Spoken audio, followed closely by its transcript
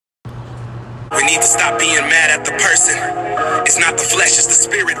We need to stop being mad at the person. It's not the flesh, it's the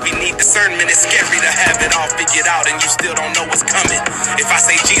spirit. We need discernment. It's scary to have it all figured out and you still don't know what's coming. If I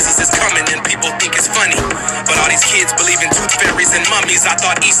say Jesus is coming, then people think it's funny. But all these kids believe in tooth fairies and mummies. I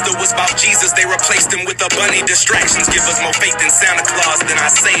thought Easter was about Jesus. They replaced him with a bunny. Distractions give us more faith in Santa Claus than our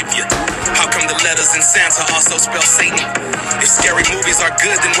Savior. How come the letters in Santa also spell Satan? If scary movies are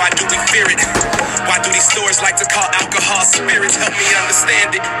good, then why do we fear it? Why do these stores like to call alcohol spirits? Help me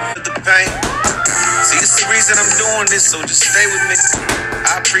understand it. The pain. See, it's the reason I'm doing this, so just stay with me.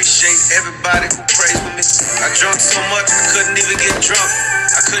 I appreciate everybody who prays with me. I drunk so much, I couldn't even get drunk.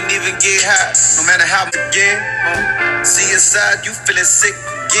 I couldn't even get high, no matter how again. See inside, you feeling sick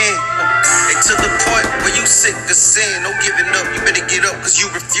again. And to the point where you sick of sin, no giving up. You better get up, cause you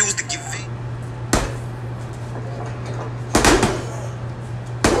refuse to give in.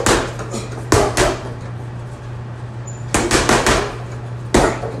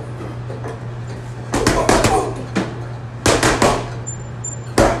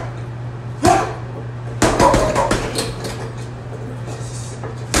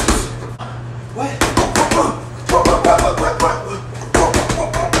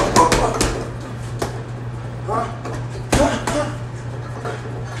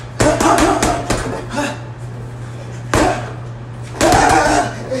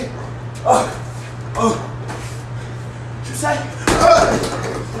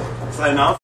 Say no.